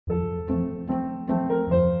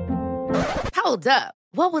Hold up.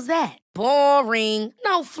 What was that? Boring.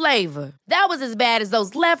 No flavor. That was as bad as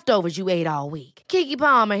those leftovers you ate all week. Keke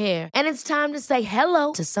Palmer here, and it's time to say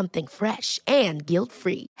hello to something fresh and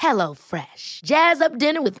guilt-free. Hello Fresh. Jazz up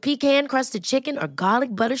dinner with pecan-crusted chicken or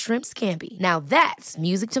garlic butter shrimp scampi. Now that's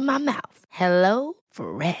music to my mouth. Hello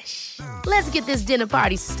Fresh. Let's get this dinner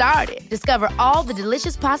party started. Discover all the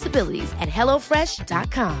delicious possibilities at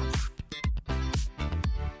hellofresh.com.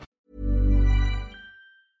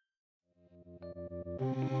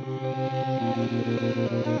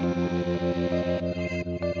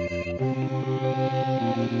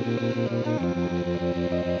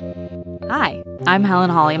 Hi, I'm Helen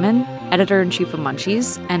Hollyman, editor-in-chief of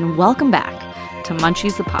Munchies, and welcome back to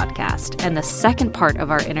Munchies the Podcast and the second part of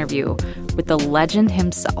our interview with the legend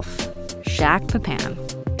himself, Jacques Pepin.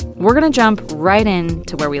 We're going to jump right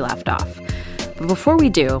into where we left off. But before we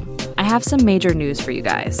do, I have some major news for you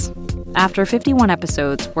guys. After 51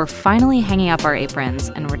 episodes, we're finally hanging up our aprons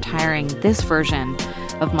and retiring this version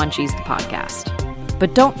of Munchies the Podcast.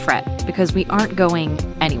 But don't fret, because we aren't going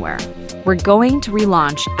anywhere. We're going to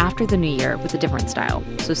relaunch after the new year with a different style,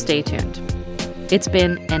 so stay tuned. It's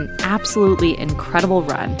been an absolutely incredible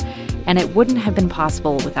run, and it wouldn't have been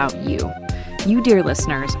possible without you. You, dear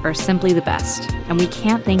listeners, are simply the best, and we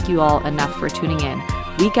can't thank you all enough for tuning in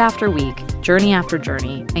week after week, journey after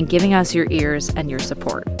journey, and giving us your ears and your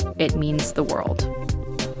support. It means the world.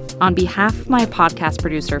 On behalf of my podcast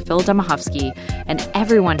producer, Phil Domahovsky, and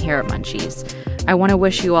everyone here at Munchies, I want to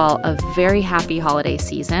wish you all a very happy holiday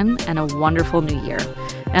season and a wonderful new year.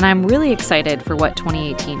 And I'm really excited for what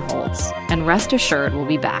 2018 holds. And rest assured, we'll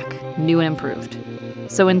be back, new and improved.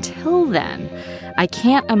 So until then, I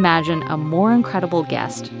can't imagine a more incredible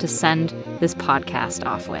guest to send this podcast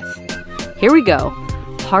off with. Here we go,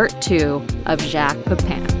 part 2 of Jacques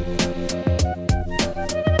Pepin.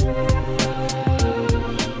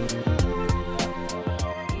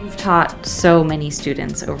 You've taught so many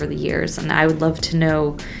students over the years, and I would love to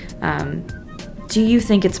know, do you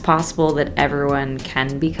think it's possible that everyone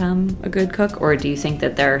can become a good cook, or do you think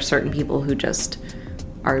that there are certain people who just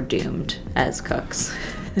are doomed as cooks?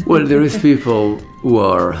 Well, there is people who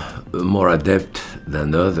are more adept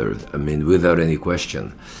than others, I mean, without any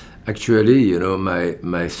question. Actually, you know,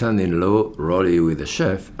 my son-in-law, Rolly, with the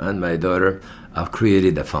chef, and my daughter have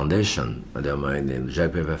created a foundation under my name,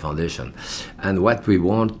 Jacques Pepin Foundation. And what we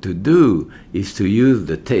want to do is to use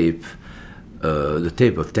the tape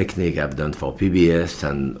of technique I've done for PBS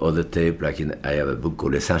and other tape, like I have a book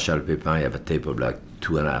called Essential Pepin, I have a tape of like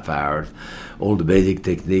 2.5 hours, all the basic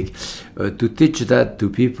technique, to teach that to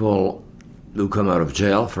people who come out of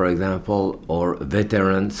jail, for example, or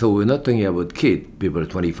veterans. So we're not talking about kids, people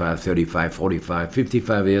 25, 35, 45,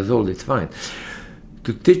 55 years old, it's fine.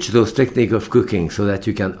 To teach those techniques of cooking so that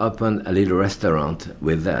you can open a little restaurant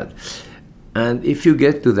with that. And if you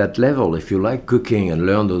get to that level, if you like cooking and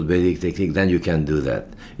learn those basic techniques, then you can do that.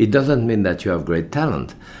 It doesn't mean that you have great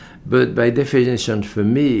talent. But by definition, for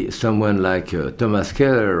me, someone like Thomas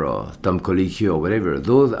Keller or Tom Colicchio or whatever,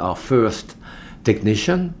 those are first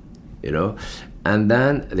technician, you know, and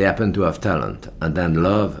then they happen to have talent, and then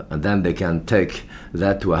love, and then they can take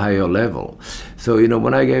that to a higher level. So, you know,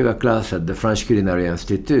 when I gave a class at the French Culinary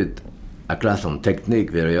Institute, a class on technique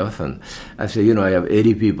very often, I say, you know, I have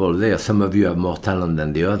 80 people there. Some of you have more talent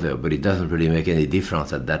than the other, but it doesn't really make any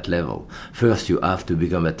difference at that level. First, you have to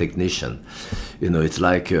become a technician. You know, it's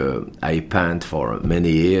like I paint for many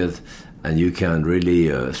years, and you can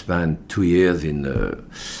really spend 2 years in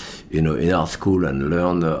art school and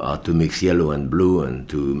learn how to mix yellow and blue and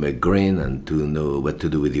to make green and to know what to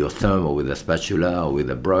do with your thumb or with a spatula or with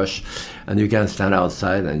a brush. And you can stand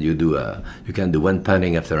outside and you can do one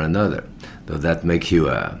painting after another. So that makes you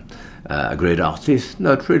a great artist?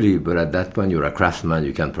 Not really, but at that point you're a craftsman,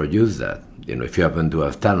 you can produce that. You know, if you happen to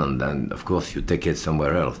have talent, then of course you take it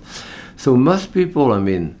somewhere else. So most people, I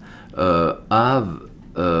mean, have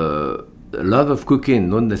love of cooking,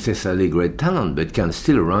 not necessarily great talent, but can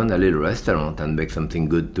still run a little restaurant and make something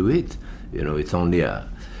good to eat. You know, it's only a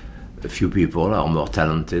few people are more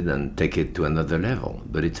talented and take it to another level,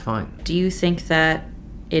 but it's fine. Do you think that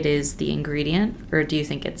it is the ingredient, or do you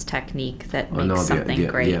think it's technique that makes something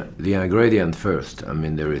great? The ingredient first. I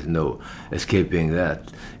mean, there is no escaping that.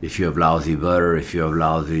 If you have lousy butter, if you have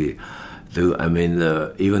lousy...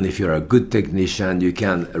 even if you're a good technician, you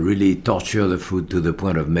can really torture the food to the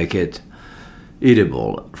point of make it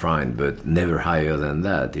eatable, fine, but never higher than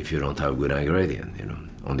that if you don't have good ingredient, you know.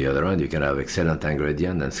 On the other hand, you can have excellent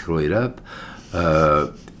ingredient and screw it up.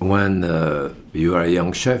 When you are a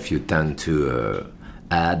young chef, you tend to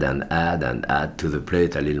add to the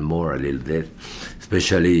plate a little more, a little bit,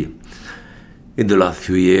 especially in the last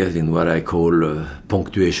few years in what I call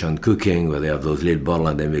punctuation cooking, where they have those little bottles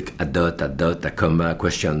and they make a dot, a comma,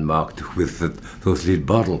 question mark with those little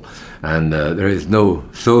bottles. And there is no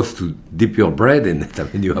sauce to dip your bread in it. I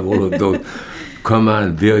mean, you have all of those comma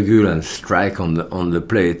and virgule and strike on the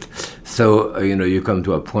plate. So, you come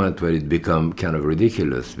to a point where it becomes kind of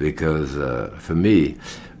ridiculous because for me,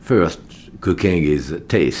 first, cooking is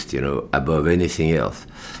taste, above anything else.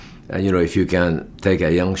 And, if you can take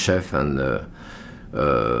a young chef and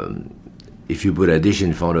if you put a dish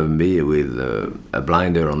in front of me with a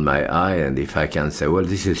blinder on my eye, and if I can say, well,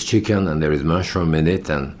 this is chicken and there is mushroom in it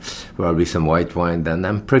and probably some white wine, then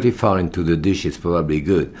I'm pretty far into the dish. It's probably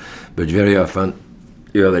good. But very often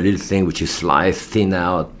you have a little thing which is sliced thin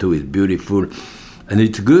out too. It's beautiful and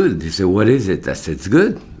it's good. You say, what is it? I said, it's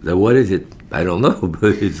good. So what is it? I don't know,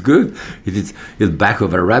 but it's good. It's the back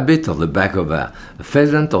of a rabbit or the back of a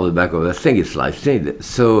pheasant or the back of a thing. It's sliced thin.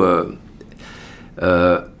 So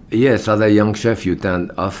yes, as a young chef, you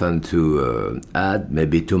tend often to add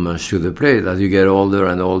maybe too much to the plate. As you get older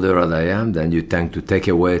and older, as I am, then you tend to take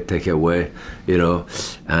away,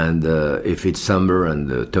 And if it's summer and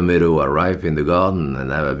the tomato are ripe in the garden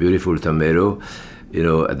and I have a beautiful tomato,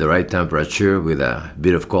 at the right temperature with a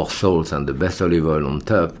bit of coarse salt and the best olive oil on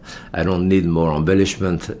top, I don't need more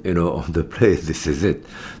embellishment, on the plate. This is it.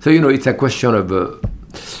 So, it's a question of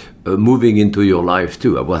moving into your life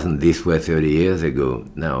too. I wasn't this way 30 years ago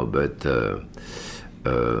now, but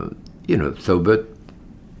but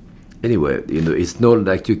anyway, it's not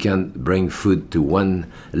like you can bring food to one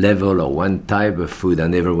level or one type of food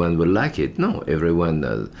and everyone will like it. No, everyone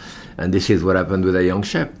does. And this is what happened with a young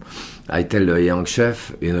chef. I tell a young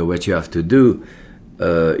chef, what you have to do,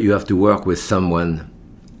 you have to work with someone,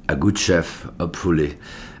 a good chef, hopefully,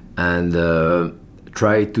 and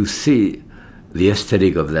try to see the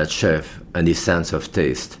aesthetic of that chef and his sense of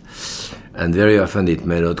taste. And very often it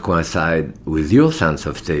may not coincide with your sense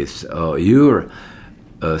of taste or your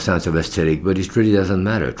sense of aesthetic, but it really doesn't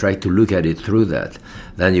matter. Try to look at it through that.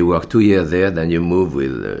 Then you work 2 years there, then you move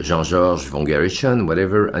with Jean-Georges von Gerichen,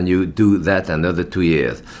 whatever, and you do that another 2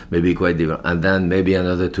 years, maybe quite different, and then maybe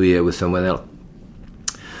another 2 years with someone else.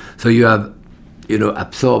 So you have,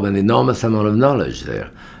 absorbed an enormous amount of knowledge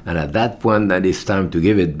there. And at that point, then it's time to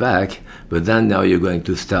give it back, but then now you're going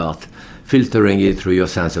to start filtering it through your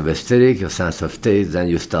sense of aesthetic, your sense of taste, then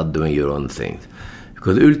you start doing your own things.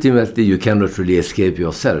 Because ultimately, you cannot really escape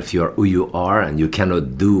yourself. You are who you are, and you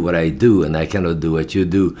cannot do what I do, and I cannot do what you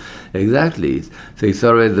do. Exactly. So it's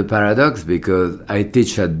always the paradox, because I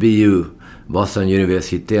teach at BU, Boston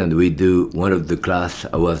University, and we do, one of the class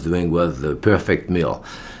I was doing was the perfect meal.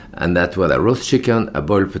 And that was a roast chicken, a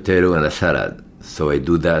boiled potato, and a salad. So I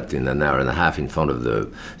do that in an hour and a half in front of the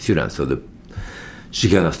students. So the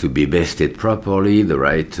chicken has to be basted properly, the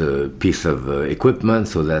right piece of equipment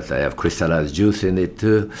so that I have crystallized juice in it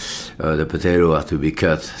too. The potato has to be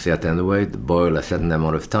cut a certain way, boil a certain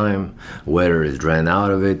amount of time. Water is drained out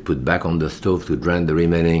of it, put back on the stove to drain the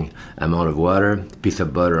remaining amount of water. Piece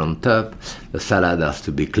of butter on top. The salad has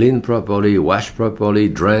to be cleaned properly, washed properly,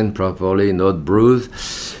 drained properly, not bruised.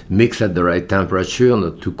 Mix at the right temperature,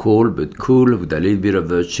 not too cold but cool, with a little bit of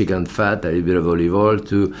the chicken fat, a little bit of olive oil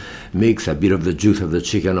to mix a bit of the juice of the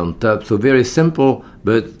chicken on top. So very simple,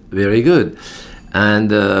 but very good.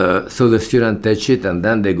 And so the students touch it, and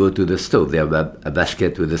then they go to the stove. They have a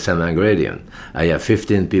basket with the same ingredient. I have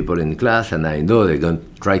 15 people in class, and I know they're going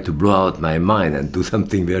to try to blow out my mind and do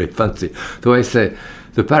something very fancy. So I say,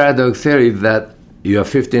 the paradox here is that you have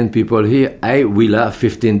 15 people here, I will have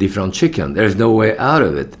 15 different chicken. There's no way out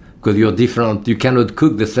of it. Because you're different, you cannot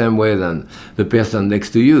cook the same way than the person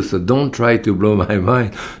next to you. So don't try to blow my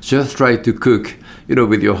mind. Just try to cook,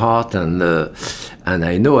 with your heart. And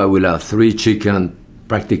I know I will have 3 chicken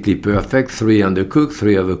practically perfect, 3 undercooked,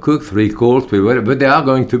 3 overcooked, 3 cold, but they are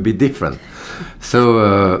going to be different. So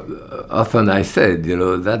often I said,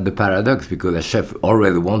 that's the paradox, because a chef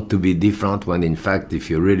always wants to be different when in fact,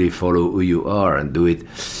 if you really follow who you are and do it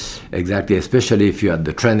exactly, especially if you had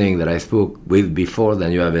the training that I spoke with before,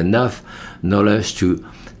 then you have enough knowledge to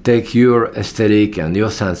take your aesthetic and your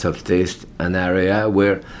sense of taste, an area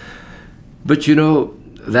where, but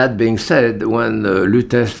that being said, when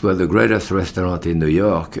Lutèce was the greatest restaurant in New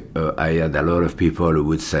York, I had a lot of people who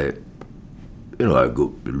would say, I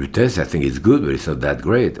go, Lutèce, I think it's good, but it's not that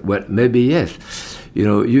great. Well, maybe yes.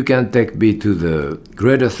 You can take me to the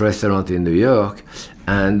greatest restaurant in New York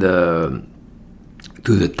and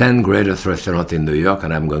to the 10 greatest restaurants in New York,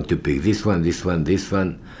 and I'm going to pick this one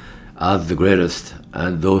as the greatest.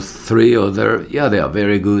 And those 3 other, they are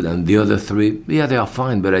very good, and the other 3, they are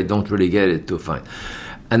fine, but I don't really get it too fine.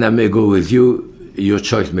 And I may go with you, your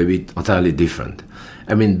choice may be entirely different.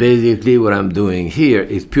 I mean, basically what I'm doing here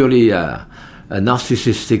is purely a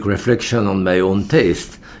narcissistic reflection on my own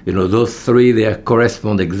taste. You know, those three, they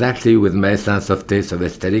correspond exactly with my sense of taste, of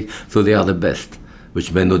aesthetic, so they are the best,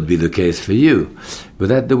 which may not be the case for you. But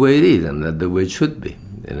that's the way it is, and that's the way it should be,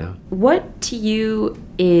 you know. What to you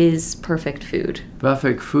is perfect food?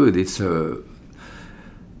 Perfect food, it's a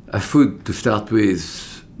food to start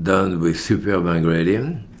with, done with superb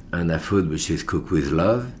ingredient, and a food which is cooked with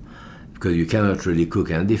love, because you cannot really cook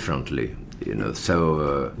indifferently. You know,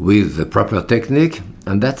 so with the proper technique,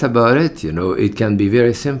 and that's about it. You know, it can be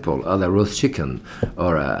very simple, or a roast chicken,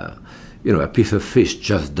 or a piece of fish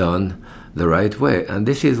just done the right way. And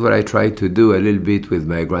this is what I try to do a little bit with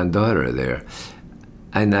my granddaughter there.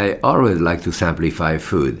 And I always like to simplify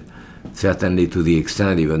food, certainly to the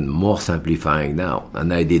extent even more simplifying now.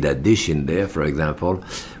 And I did a dish in there, for example,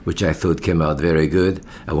 which I thought came out very good.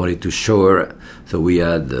 I wanted to show her, so we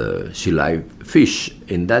had she liked fish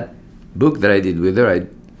in that book that I did with her. I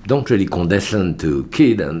don't really condescend to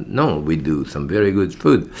kid, and no, we do some very good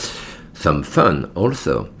food, some fun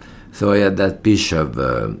also. So I had that piece of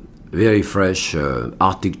very fresh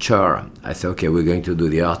Arctic char. I said, okay, we're going to do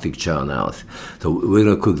the Arctic char now. So we're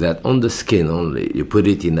going to cook that on the skin only. You put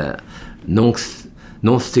it in a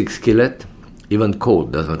non-stick skillet, even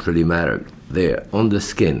cold, doesn't really matter. There, on the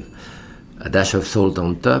skin. A dash of salt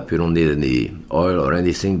on top. You don't need any oil or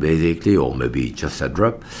anything, basically, or maybe just a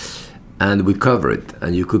drop. And we cover it,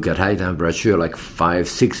 and you cook at high temperature, like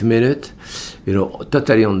 5-6 minutes, you know,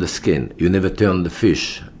 totally on the skin. You never turn the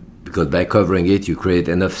fish, because by covering it, you create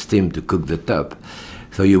enough steam to cook the top.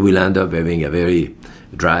 So you will end up having a very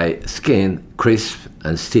dry skin, crisp,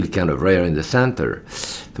 and still kind of rare in the center.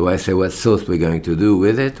 So I say, what sauce we're going to do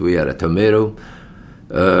with it? We had a tomato,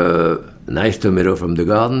 nice tomato from the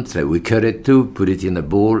garden, so we cut it too, put it in a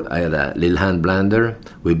bowl. I had a little hand blender.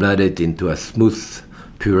 We blended it into a smooth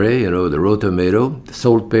puree, you know, the raw tomato,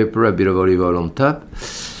 salt, pepper, a bit of olive oil on top.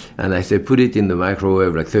 And I say put it in the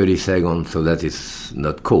microwave like 30 seconds so that it's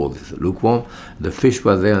not cold, it's lukewarm. The fish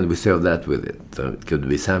was there and we served that with it. So it could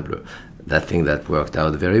be simpler. That thing that worked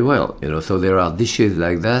out very well, you know. So there are dishes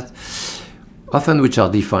like that, often which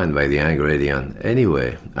are defined by the ingredient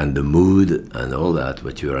anyway, and the mood and all that,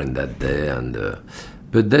 what you are in that day. And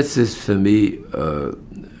but this is for me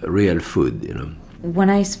real food, you know.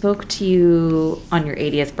 When I spoke to you on your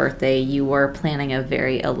 80th birthday, you were planning a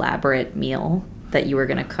very elaborate meal that you were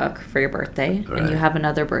going to cook for your birthday, right. And you have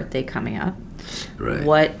another birthday coming up. Right.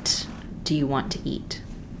 What do you want to eat?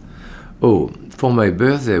 Oh, for my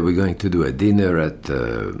birthday, we're going to do a dinner at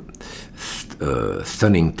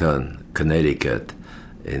Stonington, Connecticut,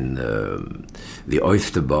 in the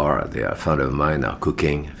Oyster Bar. A friend of mine are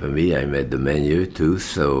cooking for me. I made the menu too,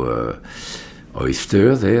 so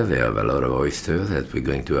oyster there. They have a lot of oysters that we're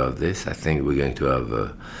going to have this. I think we're going to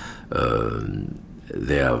have,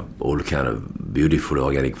 they have all kind of beautiful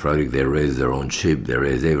organic product. They raise their own sheep. They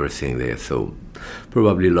raise everything there. So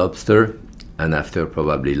probably lobster, and after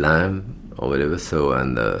probably lamb or whatever. So,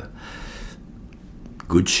 and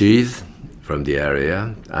good cheese from the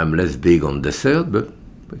area. I'm less big on dessert, but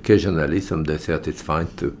occasionally some dessert is fine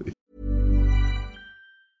too.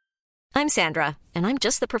 I'm Sandra, and I'm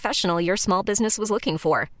just the professional your small business was looking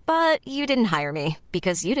for. But you didn't hire me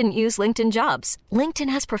because you didn't use LinkedIn Jobs. LinkedIn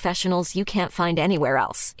has professionals you can't find anywhere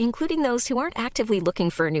else, including those who aren't actively looking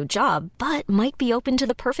for a new job, but might be open to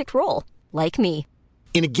the perfect role, like me.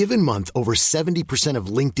 In a given month, over 70% of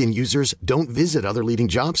LinkedIn users don't visit other leading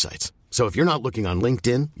job sites. So if you're not looking on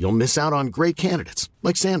LinkedIn, you'll miss out on great candidates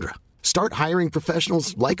like Sandra. Start hiring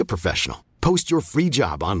professionals like a professional. Post your free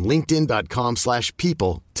job on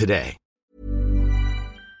linkedin.com/people today.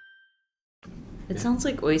 It sounds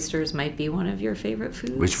like oysters might be one of your favorite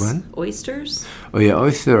foods. Which one? Oysters. Oh yeah,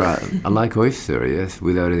 oyster. I like oyster, yes,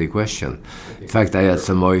 without any question. In fact, I had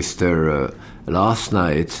some oyster last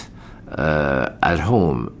night at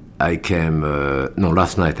home. I came,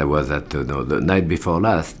 last night I was at, the night before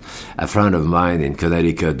last, a friend of mine in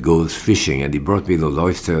Connecticut goes fishing, and he brought me those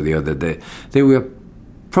oysters the other day. They were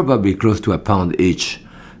probably close to £1 each.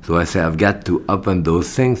 So I said, I've got to open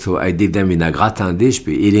those things. So I did them in a gratin dish,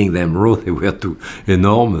 but eating them raw, they were too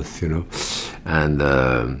enormous, you know. And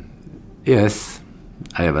yes,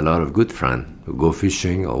 I have a lot of good friends who go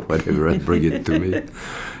fishing or whatever and bring it to me.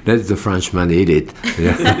 Let the Frenchman eat it.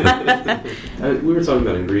 Yeah. We were talking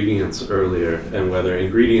about ingredients earlier and whether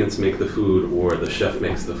ingredients make the food or the chef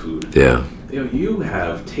makes the food. Yeah. You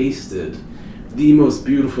have tasted the most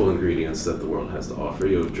beautiful ingredients that the world has to offer.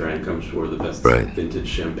 You have drank, I'm sure, the best vintage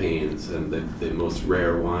champagnes and the most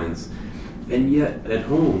rare wines. And yet, at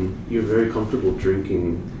home, you're very comfortable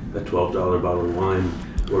drinking a $12 bottle of wine,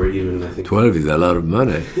 or even, I think... 12 is a lot of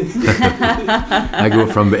money. I go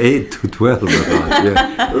from 8 to 12.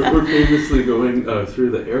 Yeah. We're famously going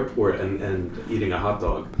through the airport and eating a hot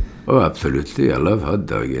dog. Oh, absolutely. I love hot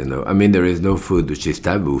dog, I mean, there is no food which is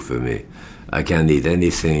taboo for me. I can eat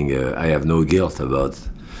anything. I have no guilt about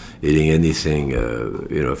eating anything,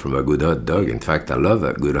 from a good hot dog. In fact, I love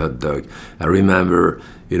a good hot dog. I remember,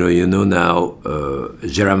 now,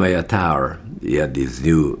 Jeremiah Tower, he had this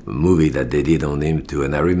new movie that they did on him too,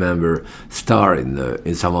 and I remember Star in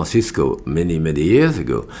San Francisco many, many years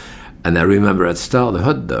ago, and I remember at Star the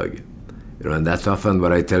hot dog, and that's often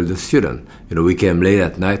what I tell the student. We came late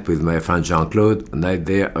at night with my friend Jean-Claude, a night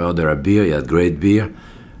there, ordered a beer, he had great beer,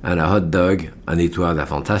 and a hot dog, and it was a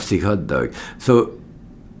fantastic hot dog. So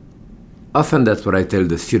often that's what I tell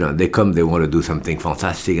the student. They come, they want to do something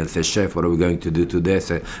fantastic, and say, "Chef, what are we going to do today?" I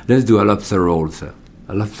say, "Let's do a lobster roll, sir."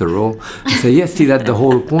 A lobster roll? I say, "Yes, see, that's the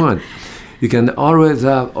whole point. You can always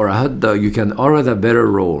have, or a hot dog, you can always have a better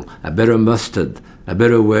roll, a better mustard, a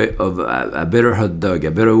better way of, a better hot dog,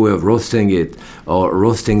 a better way of roasting it, or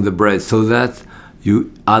roasting the bread, so that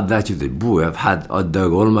you add that, you say, boo, I've had hot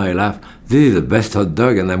dog all my life. This is the best hot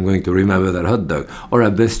dog, and I'm going to remember that hot dog. Or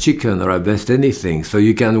a best chicken, or a best anything." So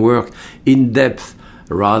you can work in depth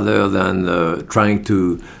rather than trying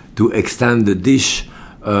to extend the dish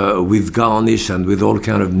with garnish and with all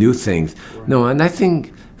kind of new things. No, and I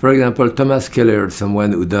think, for example, Thomas Keller is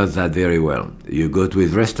someone who does that very well. You go to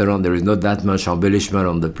his restaurant, there is not that much embellishment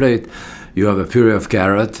on the plate. You have a puree of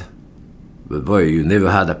carrot. But boy, you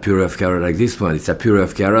never had a puree of carrot like this one. It's a puree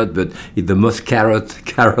of carrot, but it's the most carrot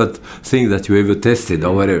thing that you ever tasted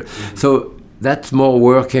or whatever. So that's more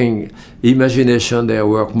working imagination. They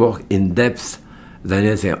work more in depth than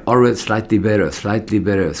anything. Always slightly better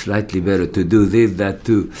to do this, that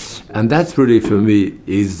too. And that's really, for me,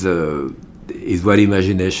 is what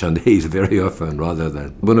imagination is very often, rather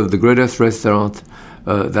than. One of the greatest restaurants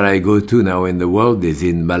that I go to now in the world is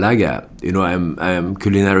in Malaga. I am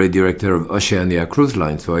culinary director of Oceania Cruise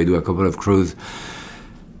Line, so I do a couple of cruises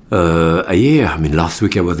a year. I mean, last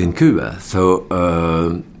week I was in Cuba. So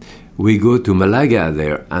we go to Malaga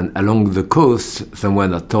there, and along the coast,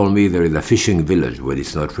 someone had told me there is a fishing village. Well,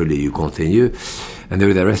 it's not really, you continue. And there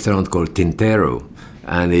is a restaurant called Tintero,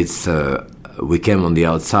 and it's, we came on the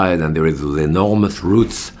outside, and there is those enormous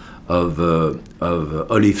roots of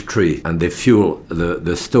olive tree, and they fuel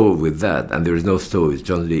the stove with that, and there is no stove, it's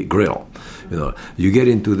just the grill. You get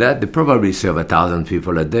into that, they probably serve 1,000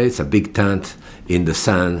 people a day. It's a big tent in the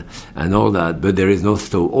sand and all that, but there is no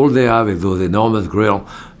stove. All they have is those enormous grill,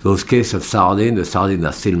 those cases of sardines. The sardines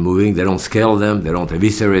are still moving. They don't scale them, they don't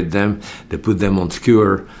eviscerate them, they put them on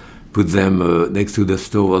skewer, put them next to the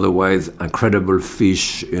stove. Otherwise, incredible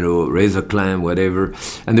fish, razor clam, whatever,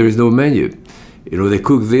 and there is no menu. They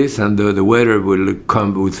cook this, and the waiter will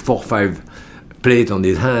come with 4 or 5 plates on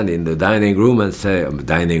his hand in the dining room and say, on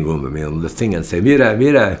the thing, and say, mira,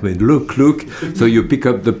 look. So you pick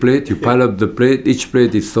up the plate, you pile up the plate. Each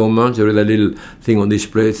plate is so much. There is a little thing on each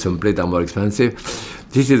plate. Some plates are more expensive.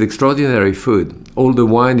 This is extraordinary food. All the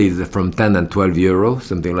wine is from 10 and 12 euros,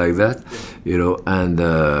 something like that, and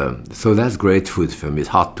so that's great food for me. It's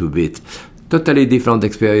hard to beat. Totally different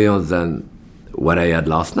experience than what I had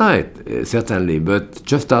last night, certainly, but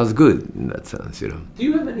just as good in that sense, Do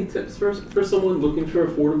you have any tips for someone looking for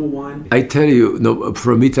affordable wine? I tell you,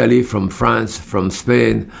 from Italy, from France, from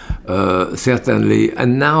Spain, certainly,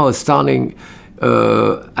 and now starting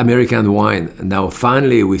American wine. Now,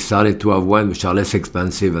 finally, we started to have wine which are less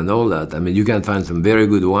expensive and all that. I mean, you can find some very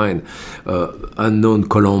good wine, unknown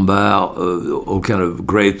Colombard, all kind of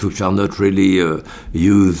grapes which are not really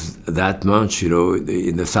used that much,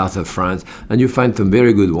 in the south of France. And you find some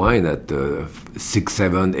very good wine at $6,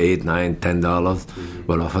 $7, $8, $9, $10. Mm-hmm.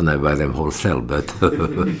 Well, often I buy them wholesale, but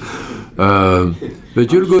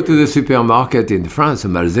but you'll go to the supermarket in France,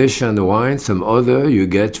 some Alsatian wine, some other you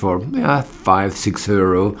get for 5, 6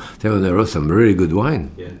 euro, 7 euro, some really good wine.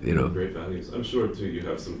 Yeah, great values. I'm sure too you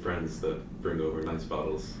have some friends that bring over nice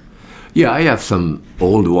bottles. Yeah, I have some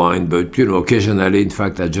old wine, but occasionally, in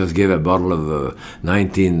fact, I just gave a bottle of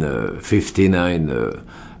 1959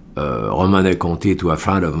 Romanée Conti to a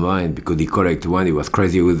friend of mine because he collected wine. He was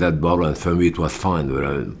crazy with that bottle, and for me it was fine,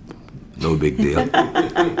 but no big deal.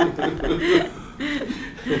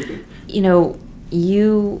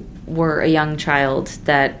 You were a young child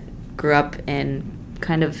that grew up in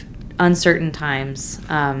kind of uncertain times.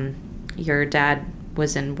 Your dad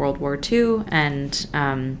was in World War II, and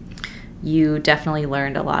you definitely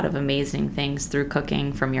learned a lot of amazing things through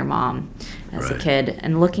cooking from your mom as a kid.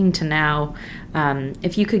 And looking to now,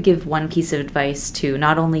 if you could give one piece of advice to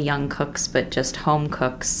not only young cooks, but just home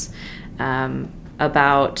cooks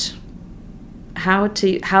about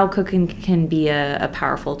how cooking can be a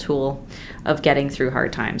powerful tool of getting through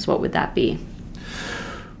hard times, what would that be?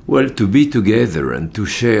 Well, to be together and to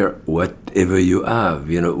share whatever you have,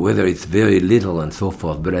 whether it's very little and so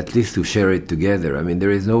forth, but at least to share it together. I mean,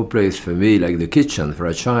 there is no place for me like the kitchen for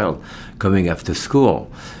a child coming after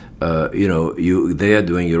school. You there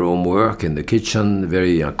doing your homework in the kitchen,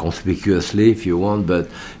 very conspicuously if you want, but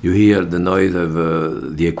you hear the noise of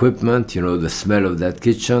the equipment, the smell of that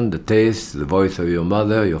kitchen, the taste, the voice of your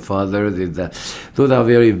mother, your father. Those are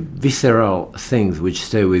very visceral things which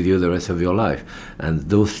stay with you the rest of your life. And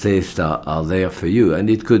those tastes are there for you.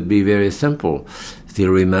 And it could be very simple.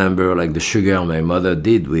 Still remember like the sugar my mother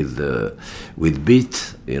did with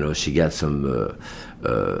beets. She got some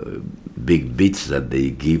big beets that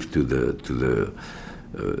they give to the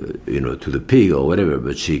pig or whatever,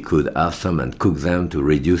 but she could have some and cook them to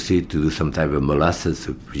reduce it, to do some type of molasses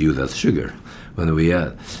to use as sugar. When we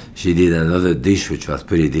had, she did another dish which was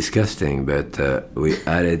pretty disgusting, but we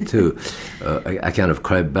added too a kind of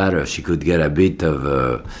crepe batter. She could get a bit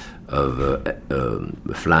of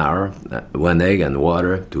flour, 1 egg and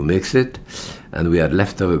water to mix it, and we had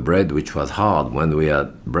leftover bread which was hard when we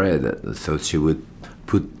had bread, so she would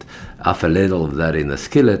put half a ladle of that in a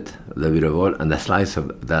skillet, a little bit of oil, and a slice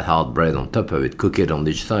of that hard bread on top of it, cook it on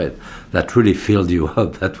each side. That really filled you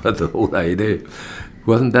up. That was the whole idea. It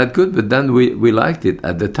wasn't that good, but then we liked it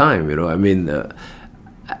at the time, I mean,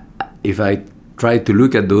 if I try to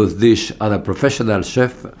look at those dishes as a professional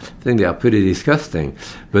chef, I think they are pretty disgusting.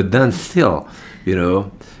 But then still,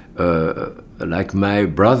 like my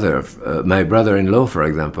brother-in-law, for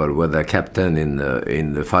example, was a captain in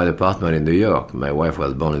the fire department in New York. My wife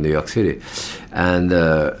was born in New York City. And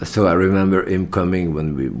so I remember him coming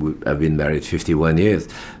when I've been married 51 years.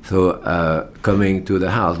 So coming to the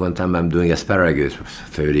house, one time I'm doing asparagus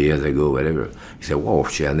 30 years ago, whatever. He said, "Whoa,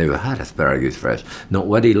 I never had asparagus fresh." No,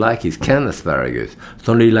 what he liked is canned asparagus. It's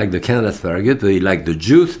only he liked the canned asparagus, but he liked the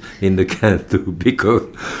juice in the can too, because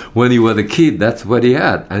when he was a kid, that's what he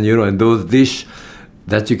had. And, and those dishes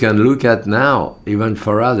that you can look at now, even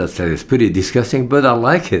for us, that says it's pretty disgusting, but I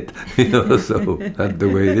like it, so that's the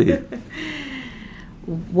way it is.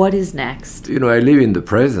 What is next? I live in the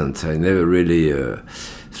present. I never really...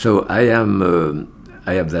 so I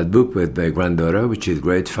have that book with my granddaughter, which is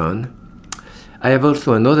great fun. I have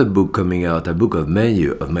also another book coming out, a book of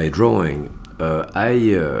menu, of my drawing.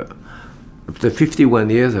 After 51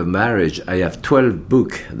 years of marriage, I have 12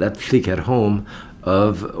 books that thick at home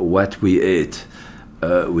of what we ate.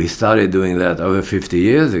 We started doing that over 50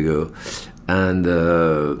 years ago, and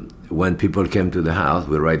when people came to the house,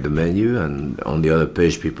 we write the menu, and on the other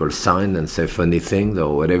page people sign and say funny things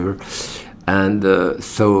or whatever. And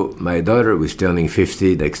so my daughter, who's turning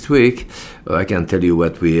 50 next week, I can tell you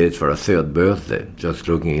what we ate for her 3rd birthday, just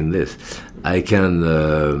looking in this. I can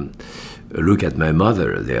look at my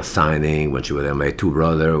mother, they're signing, when she was there, my 2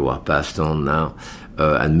 brothers who are passed on now,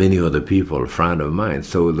 and many other people, friends of mine.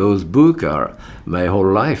 So those books are my whole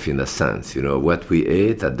life, in a sense, what we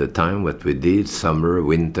ate at the time, what we did, summer,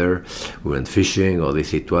 winter, we went fishing, all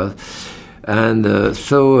this it was. And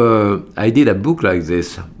so I did a book like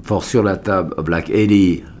this for Sur la Table of like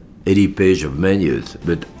 80 pages of menus,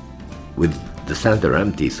 but with the center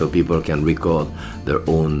empty, so people can record their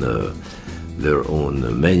own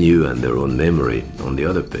menu and their own memory on the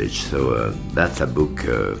other page. So that's a book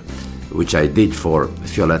which I did for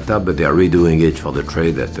Sur la Table, but they are redoing it for the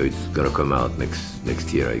Trader, so it's going to come out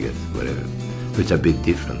next year, I guess, whatever. So it's a bit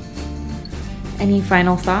different. Any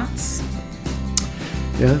final thoughts?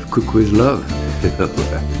 Yeah, cook with love.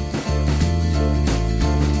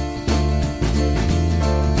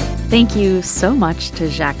 Thank you so much to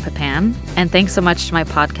Jacques Pepin, and thanks so much to my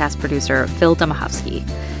podcast producer, Phil Domahovsky.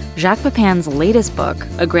 Jacques Pepin's latest book,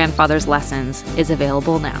 A Grandfather's Lessons, is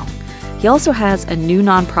available now. He also has a new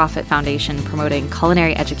nonprofit foundation promoting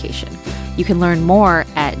culinary education. You can learn more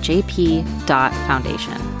at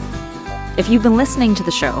jp.foundation. If you've been listening to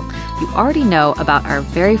the show, you already know about our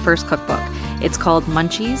very first cookbook. It's called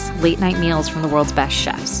Munchies, Late Night Meals from the World's Best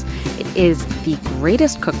Chefs. It is the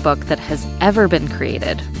greatest cookbook that has ever been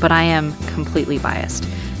created, but I am completely biased.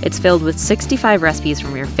 It's filled with 65 recipes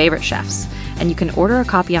from your favorite chefs, and you can order a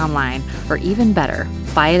copy online, or even better,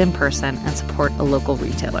 buy it in person and support a local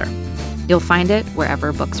retailer. You'll find it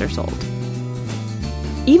wherever books are sold.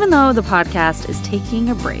 Even though the podcast is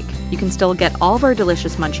taking a break, you can still get all of our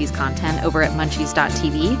delicious Munchies content over at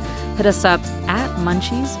munchies.tv. Hit us up at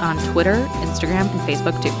Munchies on Twitter, Instagram, and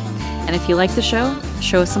Facebook too. And if you like the show,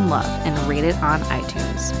 show us some love and rate it on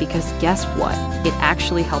iTunes, because guess what? It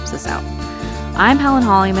actually helps us out. I'm Helen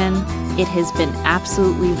Hollyman. It has been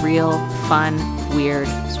absolutely real, fun, weird,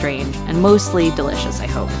 strange, and mostly delicious, I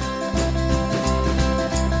hope.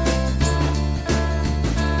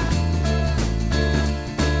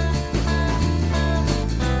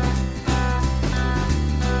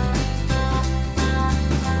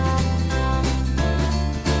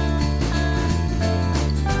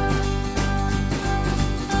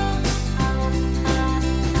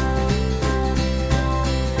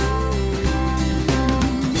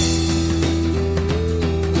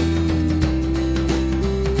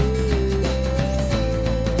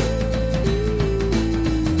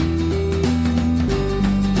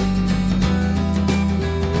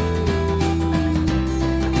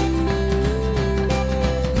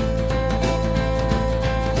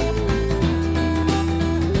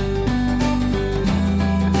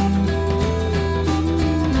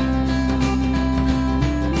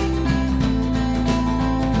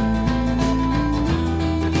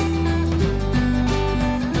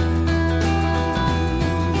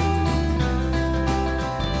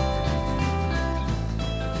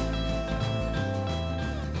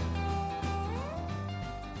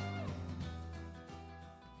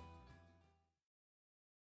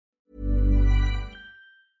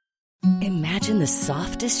 Imagine the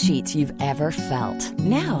softest sheets you've ever felt.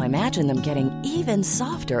 Now imagine them getting even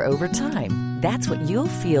softer over time. That's what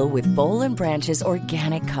you'll feel with Boll & Branch's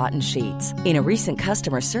organic cotton sheets. In a recent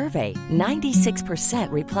customer survey,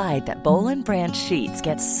 96% replied that Boll & Branch sheets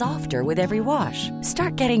get softer with every wash.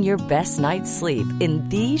 Start getting your best night's sleep in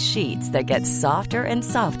these sheets that get softer and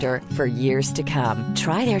softer for years to come.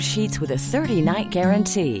 Try their sheets with a 30-night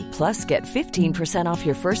guarantee. Plus, get 15% off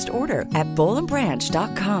your first order at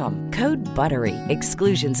bollandbranch.com. Code BUTTERY.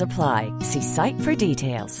 Exclusions apply. See site for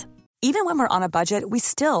details. Even when we're on a budget, we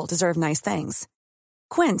still deserve nice things.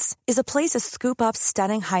 Quince is a place to scoop up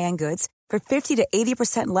stunning high-end goods for 50 to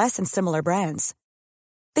 80% less than similar brands.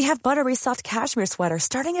 They have buttery soft cashmere sweaters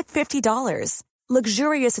starting at $50,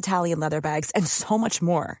 luxurious Italian leather bags, and so much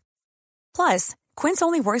more. Plus, Quince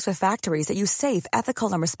only works with factories that use safe,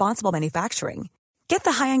 ethical, and responsible manufacturing. Get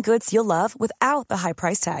the high-end goods you'll love without the high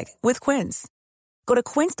price tag with Quince. Go to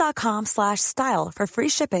quince.com/style for free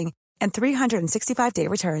shipping and 365-day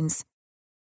returns.